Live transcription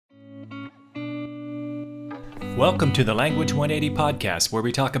Welcome to the Language 180 podcast, where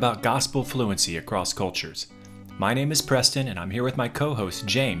we talk about gospel fluency across cultures. My name is Preston, and I'm here with my co-host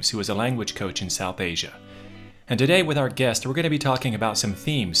James, who is a language coach in South Asia. And today with our guest, we're going to be talking about some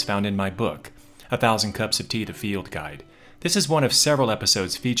themes found in my book, A Thousand Cups of Tea, the Field Guide. This is one of several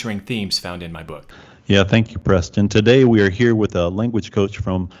episodes featuring themes found in my book. Yeah, thank you, Preston. Today we are here with a language coach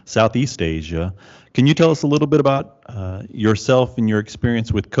from Southeast Asia. Can you tell us a little bit about yourself and your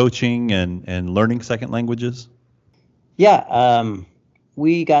experience with coaching and learning second languages? Yeah,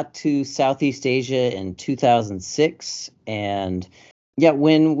 we got to Southeast Asia in 2006. And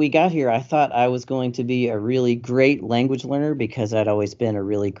when we got here, I thought I was going to be a really great language learner because I'd always been a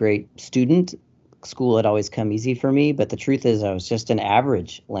really great student. School had always come easy for me, but the truth is I was just an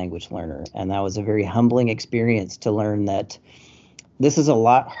average language learner. And that was a very humbling experience to learn that this is a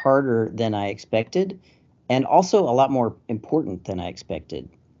lot harder than I expected and also a lot more important than I expected.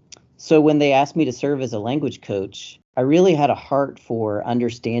 So when they asked me to serve as a language coach, I really had a heart for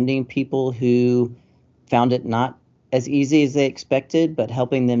understanding people who found it not as easy as they expected, but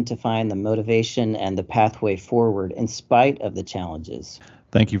helping them to find the motivation and the pathway forward in spite of the challenges.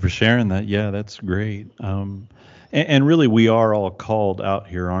 Thank you for sharing that. Yeah, that's great. And really, we are all called out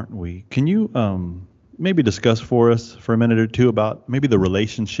here, aren't we? Can you maybe discuss for us for a minute or two about maybe the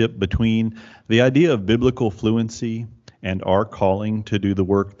relationship between the idea of biblical fluency and our calling to do the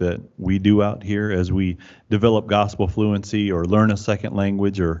work that we do out here as we develop gospel fluency or learn a second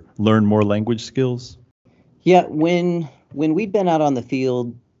language or learn more language skills? Yeah, when we'd been out on the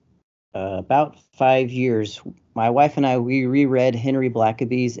field about 5 years, my wife and I, we reread Henry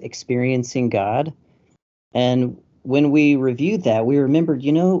Blackaby's Experiencing God. And when we reviewed that, we remembered,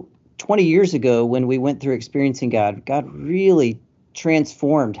 20 years ago when we went through Experiencing God, God really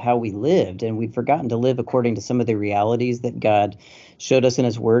transformed how we lived, and we'd forgotten to live according to some of the realities that God showed us in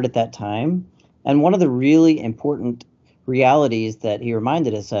his word at that time. And one of the really important realities that he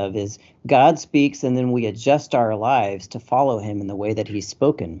reminded us of is God speaks, and then we adjust our lives to follow him in the way that he's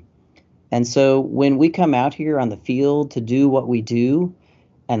spoken. And so when we come out here on the field to do what we do,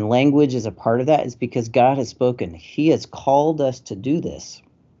 and language is a part of that, is because God has spoken. He has called us to do this.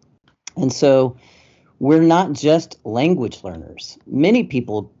 And so we're not just language learners. Many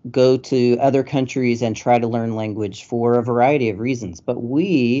people go to other countries and try to learn language for a variety of reasons, but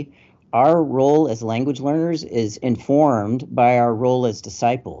our role as language learners is informed by our role as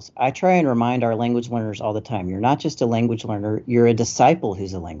disciples. I try and remind our language learners all the time, you're not just a language learner, you're a disciple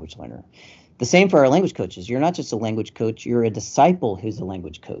who's a language learner. The same for our language coaches. You're not just a language coach, you're a disciple who's a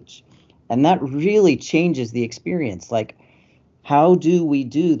language coach. And that really changes the experience. Like, how do we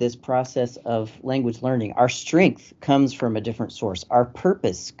do this process of language learning? Our strength comes from a different source. Our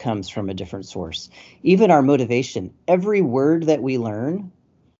purpose comes from a different source. Even our motivation. Every word that we learn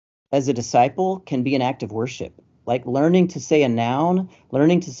as a disciple can be an act of worship. Like learning to say a noun,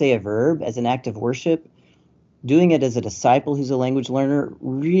 learning to say a verb as an act of worship, doing it as a disciple who's a language learner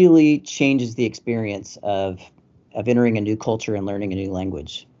really changes the experience of entering a new culture and learning a new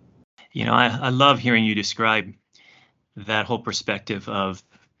language. I love hearing you describe that whole perspective of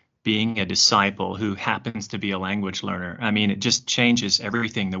being a disciple who happens to be a language learner. I mean, it just changes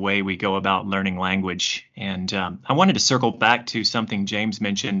everything, the way we go about learning language. And I wanted to circle back to something James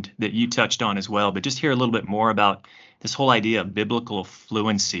mentioned that you touched on as well, but just hear a little bit more about this whole idea of biblical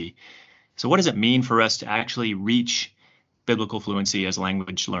fluency. So what does it mean for us to actually reach biblical fluency as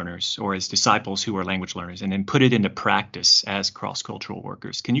language learners or as disciples who are language learners and then put it into practice as cross-cultural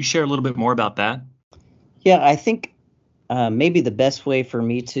workers? Can you share a little bit more about that? Yeah, I think maybe the best way for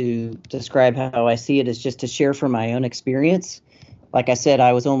me to describe how I see it is just to share from my own experience. Like I said,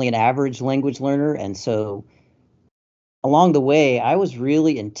 I was only an average language learner. And so along the way, I was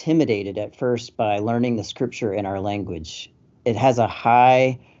really intimidated at first by learning the scripture in our language. It has a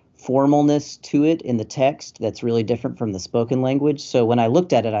high formalness to it in the text that's really different from the spoken language. So when I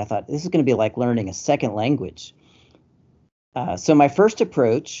looked at it, I thought, this is going to be like learning a second language. So my first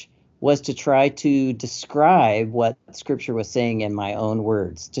approach was to try to describe what scripture was saying in my own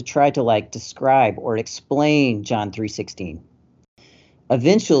words, to try to describe or explain John 3:16.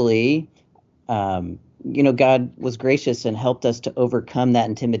 Eventually, God was gracious and helped us to overcome that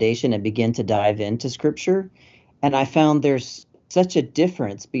intimidation and begin to dive into scripture. And I found there's such a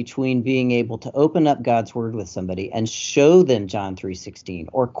difference between being able to open up God's word with somebody and show them John 3:16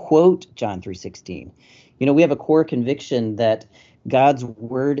 or quote John 3:16. We have a core conviction that God's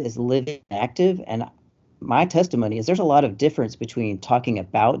word is living and active, and my testimony is there's a lot of difference between talking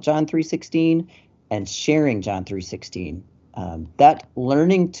about John 3:16 and sharing John 3:16. That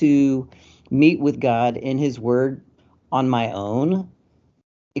learning to meet with God in his word on my own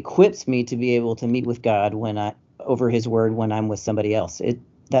equips me to be able to meet with God over his word when I'm with somebody else.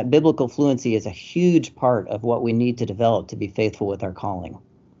 That biblical fluency is a huge part of what we need to develop to be faithful with our calling.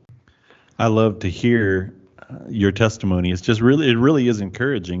 I love to hear your testimony. It really is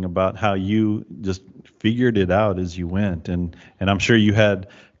encouraging about how you just figured it out as you went, and I'm sure you had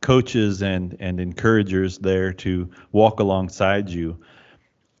coaches and encouragers there to walk alongside you.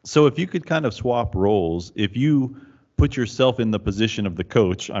 So if you could kind of swap roles, if you put yourself in the position of the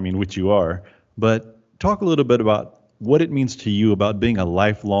coach, I mean, which you are, but talk a little bit about what it means to you about being a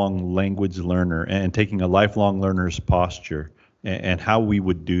lifelong language learner and taking a lifelong learner's posture, and how we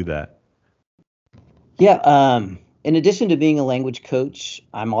would do that. Yeah, in addition to being a language coach,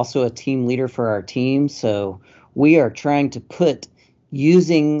 I'm also a team leader for our team. So we are trying to put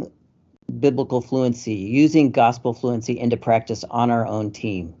using biblical fluency, using gospel fluency into practice on our own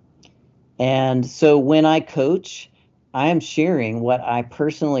team. And so when I coach, I am sharing what I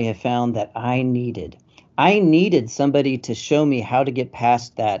personally have found that I needed. I needed somebody to show me how to get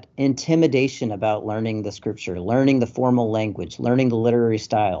past that intimidation about learning the scripture, learning the formal language, learning the literary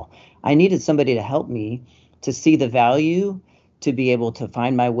style. I needed somebody to help me to see the value, to be able to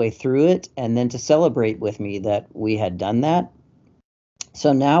find my way through it, and then to celebrate with me that we had done that.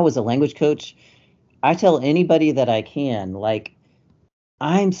 So now as a language coach, I tell anybody that I can, like,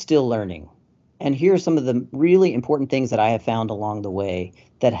 I'm still learning. And here are some of the really important things that I have found along the way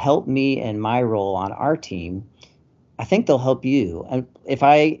that help me in my role on our team. I think they'll help you. And if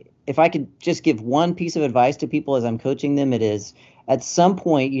I could just give one piece of advice to people as I'm coaching them, it is at some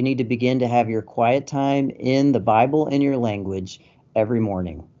point you need to begin to have your quiet time in the Bible in your language every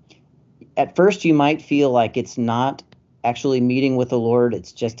morning. At first you might feel like it's not actually meeting with the Lord,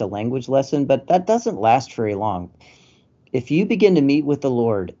 it's just a language lesson, but that doesn't last very long. If you begin to meet with the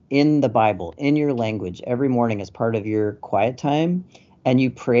Lord in the Bible, in your language, every morning as part of your quiet time, and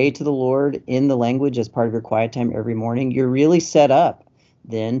you pray to the Lord in the language as part of your quiet time every morning, you're really set up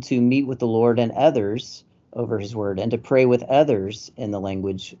then to meet with the Lord and others over his word, and to pray with others in the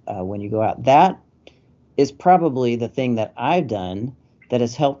language when you go out. That is probably the thing that I've done that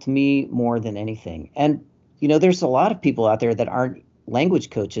has helped me more than anything. And, there's a lot of people out there that aren't language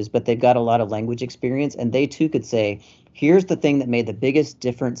coaches, but they've got a lot of language experience, and they too could say, here's the thing that made the biggest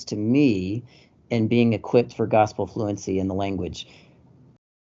difference to me in being equipped for gospel fluency in the language.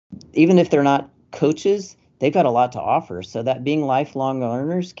 Even if they're not coaches, they've got a lot to offer. So that being lifelong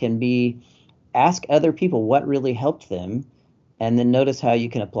learners can be, ask other people what really helped them, and then notice how you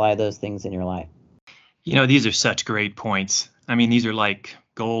can apply those things in your life. These are such great points. I mean, these are like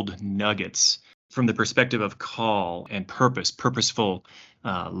gold nuggets from the perspective of call and purposeful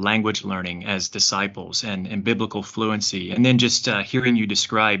language learning as disciples, and biblical fluency. And then just hearing you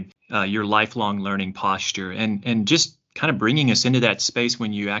describe your lifelong learning posture, and just kind of bringing us into that space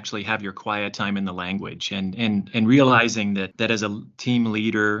when you actually have your quiet time in the language, and realizing that as a team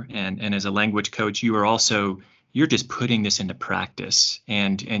leader and as a language coach, you're just putting this into practice,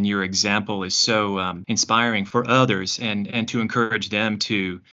 and your example is so inspiring for others, and to encourage them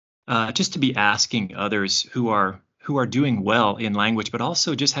to just to be asking others who are doing well in language, but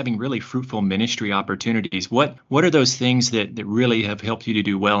also just having really fruitful ministry opportunities. What are those things that really have helped you to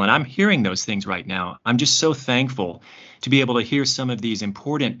do well? And I'm hearing those things right now. I'm just so thankful to be able to hear some of these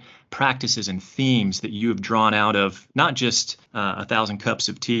important practices and themes that you have drawn out of not just 1,000 Cups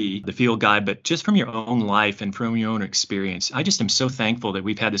of Tea, the field guide, but just from your own life and from your own experience. I just am so thankful that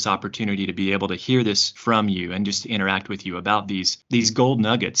we've had this opportunity to be able to hear this from you and just to interact with you about these gold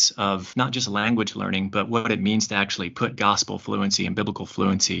nuggets of not just language learning, but what it means to actually put gospel fluency and biblical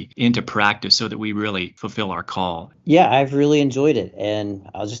fluency into practice so that we really fulfill our call. Yeah, I've really enjoyed it. And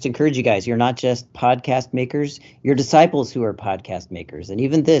I'll just encourage you guys, you're not just podcast makers, you're disciples who are podcast makers. And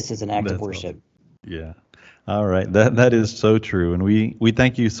even this is an act of worship. Awesome. Yeah. All right. That is so true. And we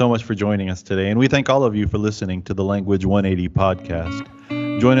thank you so much for joining us today. And we thank all of you for listening to the Language 180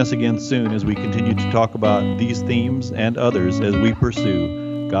 podcast. Join us again soon as we continue to talk about these themes and others as we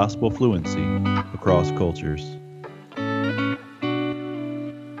pursue gospel fluency across cultures.